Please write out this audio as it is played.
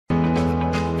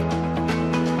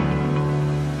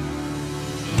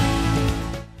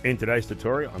In today's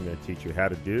tutorial, I'm going to teach you how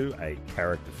to do a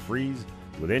character freeze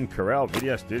within Corel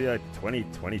VideoStudio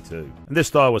 2022. And this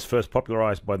style was first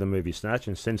popularized by the movie Snatch,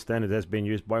 and since then it has been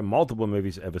used by multiple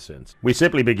movies ever since. We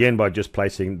simply begin by just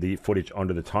placing the footage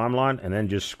onto the timeline and then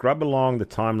just scrub along the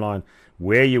timeline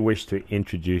where you wish to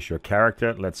introduce your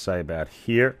character, let's say about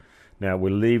here. Now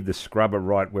we'll leave the scrubber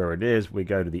right where it is. We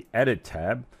go to the Edit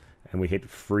tab and we hit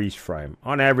Freeze Frame.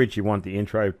 On average, you want the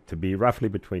intro to be roughly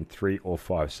between 3 or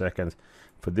 5 seconds.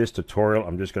 For this tutorial,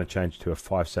 I'm just going to change to a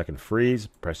 5-second freeze.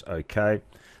 Press OK.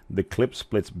 The clip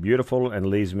splits beautiful and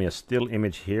leaves me a still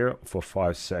image here for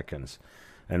 5 seconds.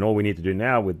 And all we need to do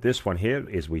now with this one here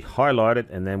is we highlight it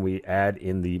and then we add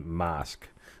in the mask.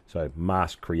 So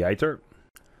mask creator.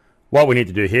 What we need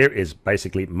to do here is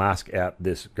basically mask out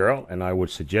this girl, and I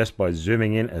would suggest by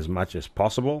zooming in as much as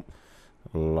possible,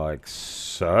 like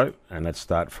so. And let's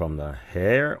start from the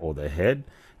hair or the head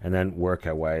and then work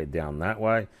our way down that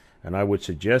way. And I would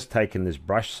suggest taking this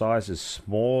brush size as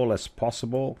small as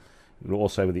possible, and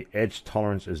also with the edge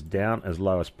tolerance as down as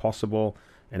low as possible,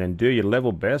 and then do your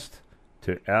level best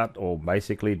to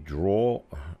basically draw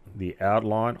the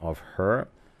outline of her.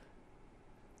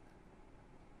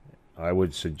 I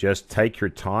would suggest take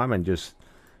your time and just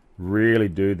really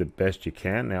do the best you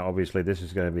can. Now obviously this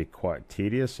is going to be quite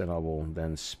tedious, and I will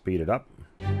then speed it up.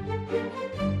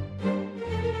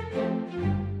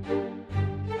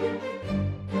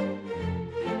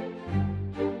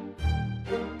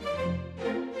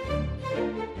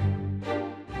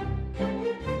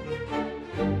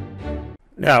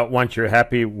 Now, once you're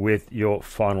happy with your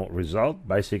final result,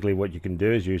 basically what you can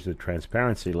do is use the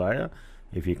transparency layer.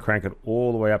 If you crank it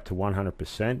all the way up to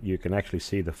 100%, you can actually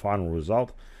see the final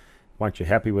result. Once you're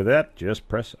happy with that, just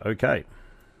press OK.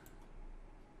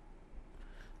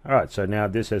 Alright, so now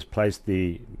this has placed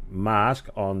the mask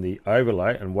on the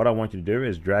overlay, and what I want you to do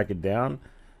is drag it down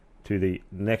to the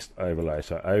next overlay,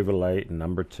 so overlay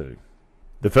number 2.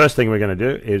 The first thing we're going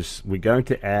to do is we're going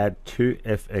to add 2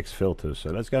 FX filters.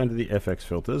 So let's go into the FX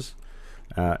filters,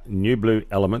 new blue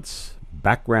elements,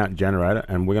 background generator,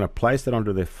 and we're going to place that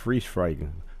onto the freeze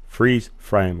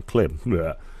frame clip.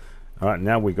 All right,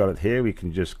 now we got it here. We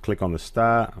can just click on the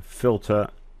star, filter,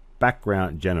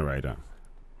 background generator.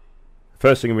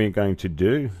 First thing we're going to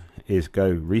do is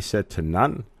go reset to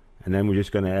none, and then we're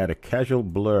just going to add a casual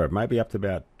blur, maybe up to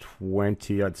about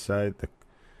 20, I'd say.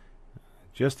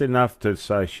 Just enough to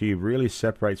say she really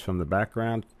separates from the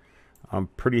background. I'm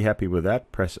pretty happy with that.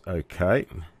 Press OK.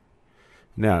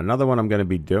 Now another one I'm going to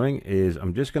be doing is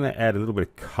I'm just going to add a little bit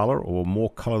of color, or more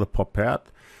color to pop out.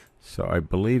 So I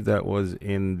believe that was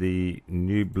in the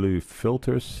new blue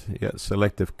filters. Yeah,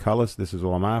 selective colors. This is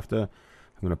all I'm after.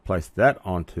 I'm going to place that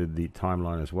onto the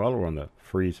timeline as well, or on the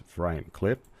freeze frame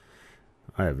clip.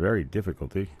 I have very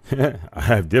difficulty. I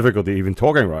have difficulty even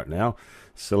talking right now.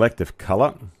 Selective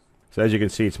color. So as you can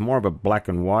see, it's more of a black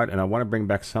and white, and I want to bring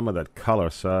back some of that color,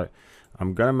 so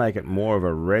I'm going to make it more of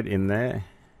a red in there.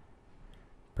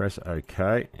 Press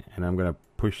OK, and I'm going to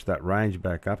push that range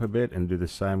back up a bit and do the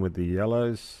same with the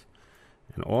yellows.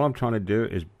 And all I'm trying to do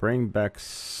is bring back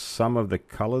some of the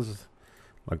colors,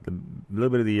 like the little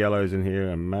bit of the yellows in here,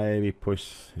 and maybe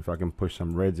push, if I can push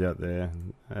some reds out there.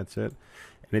 That's it.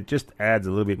 And it just adds a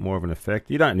little bit more of an effect.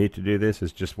 You don't need to do this,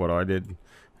 it's just what I did.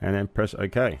 And then press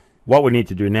OK. What we need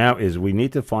to do now is we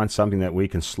need to find something that we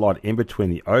can slot in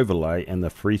between the overlay and the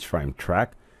freeze frame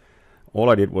track. All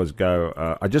I did was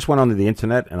go, I just went onto the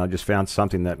internet and I just found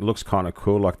something that looks kind of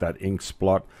cool, like that ink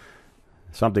splot,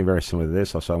 something very similar to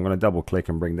this. So I'm going to double click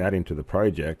and bring that into the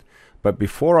project. But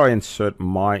before I insert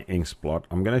my ink splot,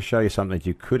 I'm going to show you something that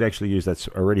you could actually use that's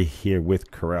already here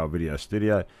with Corel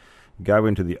VideoStudio. Go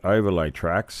into the overlay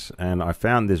tracks, and I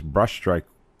found this brush stroke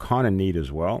kind of neat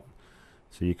as well.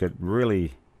 So you could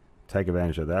really take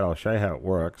advantage of that. I'll show you how it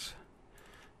works.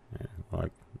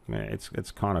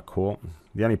 It's kind of cool.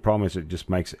 The only problem is it just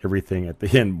makes everything at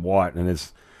the end white,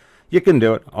 and you can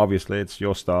do it, obviously it's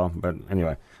your style, but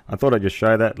anyway, I thought I'd just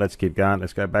show that. Let's keep going.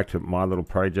 Let's go back to my little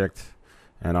project,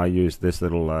 and I use this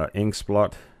little ink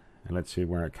splot, and let's see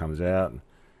where it comes out.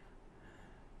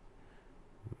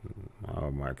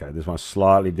 Oh, okay, this one's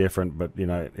slightly different, but you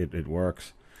know, it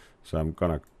works. So I'm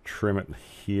gonna trim it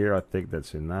here. I think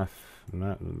that's enough.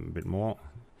 A bit more.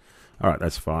 Alright,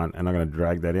 that's fine, and I'm going to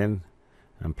drag that in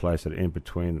and place it in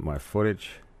between my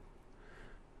footage,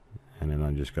 and then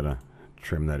I'm just going to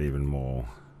trim that even more,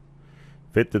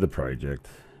 fit to the project,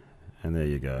 and there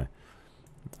you go.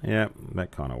 Yeah,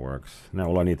 that kind of works. Now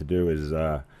all I need to do is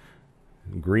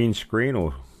green screen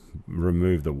or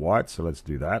remove the white, so let's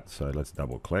do that. So let's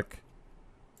double click,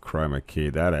 chroma key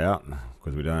that out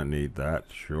because we don't need that,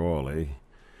 surely.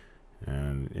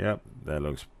 And yep, that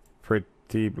looks pretty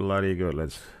pretty bloody good.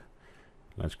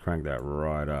 Let's crank that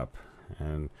right up.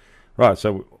 And right,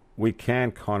 so we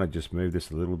can kind of just move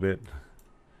this a little bit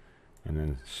and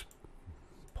then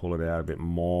pull it out a bit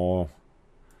more.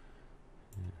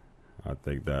 I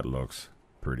think that looks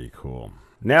pretty cool.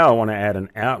 Now I want to add an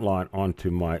outline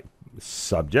onto my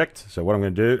subject. So what I'm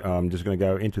going to do, I'm just going to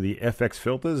go into the FX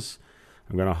filters.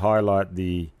 I'm going to highlight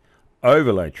the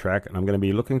overlay track, and I'm going to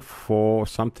be looking for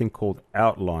something called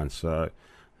outline. So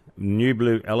new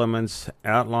blue elements,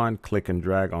 outline, click and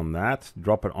drag on that,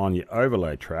 drop it on your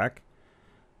overlay track,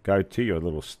 go to your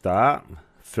little star,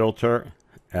 filter,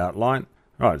 outline.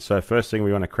 Right, so first thing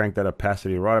we want to crank that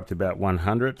opacity right up to about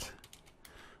 100,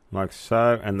 like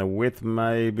so, and the width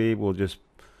maybe we'll just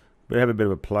have a bit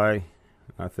of a play.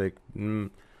 I think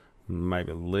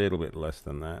maybe a little bit less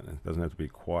than that. It doesn't have to be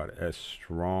quite as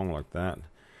strong like that.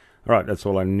 All right, that's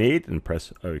all I need, and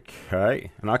press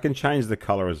OK. And I can change the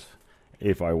colors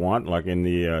if I want. Like in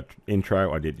the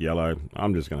intro, I did yellow.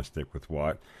 I'm just going to stick with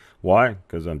white. Why?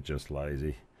 Because I'm just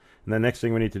lazy. And the next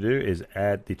thing we need to do is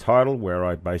add the title, where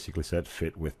I basically said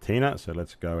fit with Tina. So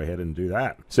let's go ahead and do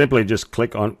that. Simply just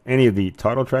click on any of the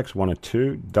title tracks, 1 or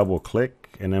 2, double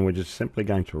click, and then we're just simply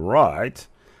going to write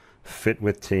fit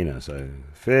with Tina. So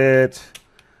fit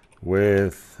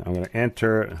with, I'm going to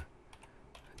enter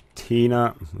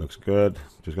Tina. Looks good.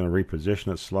 Just going to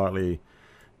reposition it slightly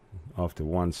off to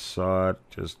one side,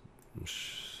 just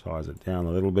size it down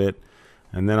a little bit,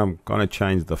 and then I'm going to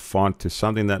change the font to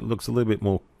something that looks a little bit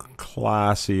more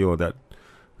classy, or that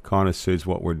kind of suits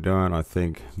what we're doing. I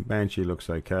think Banshee looks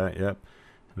okay. Yep.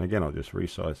 And again, I'll just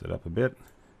resize it up a bit.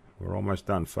 We're almost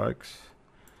done, folks.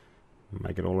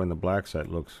 Make it all in the black so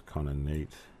it looks kind of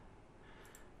neat.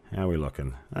 How are we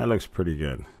looking? That looks pretty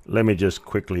good. Let me just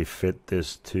quickly fit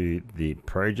this to the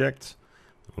project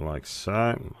like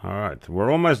so. All right,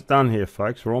 we're almost done here,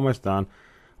 folks. We're almost done.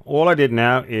 All I did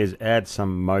now is add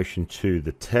some motion to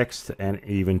the text and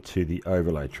even to the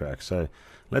overlay track. So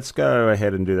let's go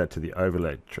ahead and do that to the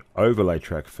overlay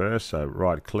track first. So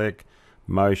right click,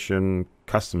 motion,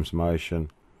 customs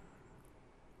motion.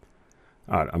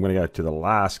 All right, I'm going to go to the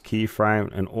last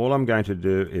keyframe, and all I'm going to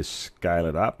do is scale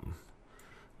it up.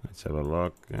 Let's have a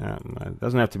look. It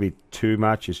doesn't have to be too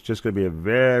much. It's just going to be a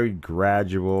very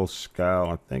gradual scale.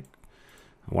 I think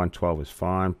 112 is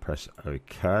fine. Press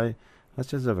OK.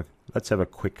 Let's have a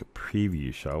quick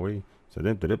preview, shall we? So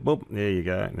then, boop, there you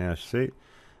go. Now see,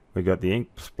 we got the ink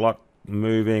spot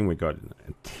moving. We got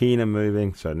Tina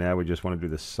moving. So now we just want to do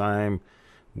the same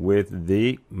with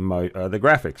the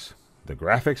graphics.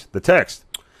 The text.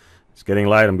 It's getting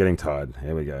late. I'm getting tired.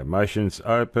 Here we go. Motions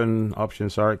open.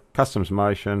 Options. Sorry. Customs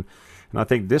motion. And I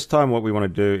think this time what we want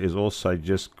to do is also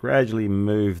just gradually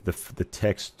move the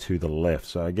text to the left.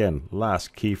 So again,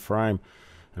 last keyframe.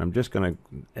 And I'm just going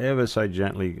to ever so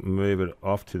gently move it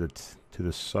off to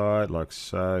the side like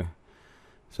so.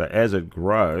 So as it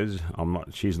grows,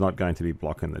 she's not going to be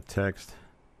blocking the text.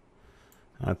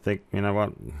 I think, you know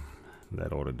what?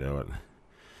 That ought to do it.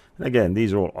 And again,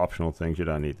 these are all optional things. You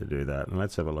don't need to do that. And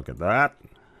let's have a look at that.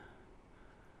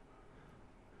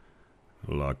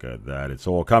 Look at that. It's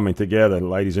all coming together,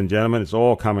 ladies and gentlemen. It's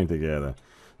all coming together.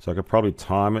 So I could probably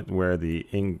time it where the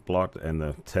ink blot and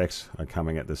the text are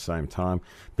coming at the same time.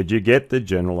 But you get the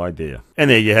general idea.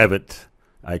 And there you have it.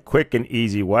 A quick and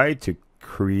easy way to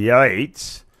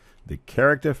create the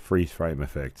character freeze frame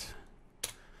effect.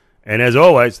 And as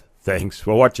always, thanks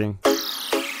for watching.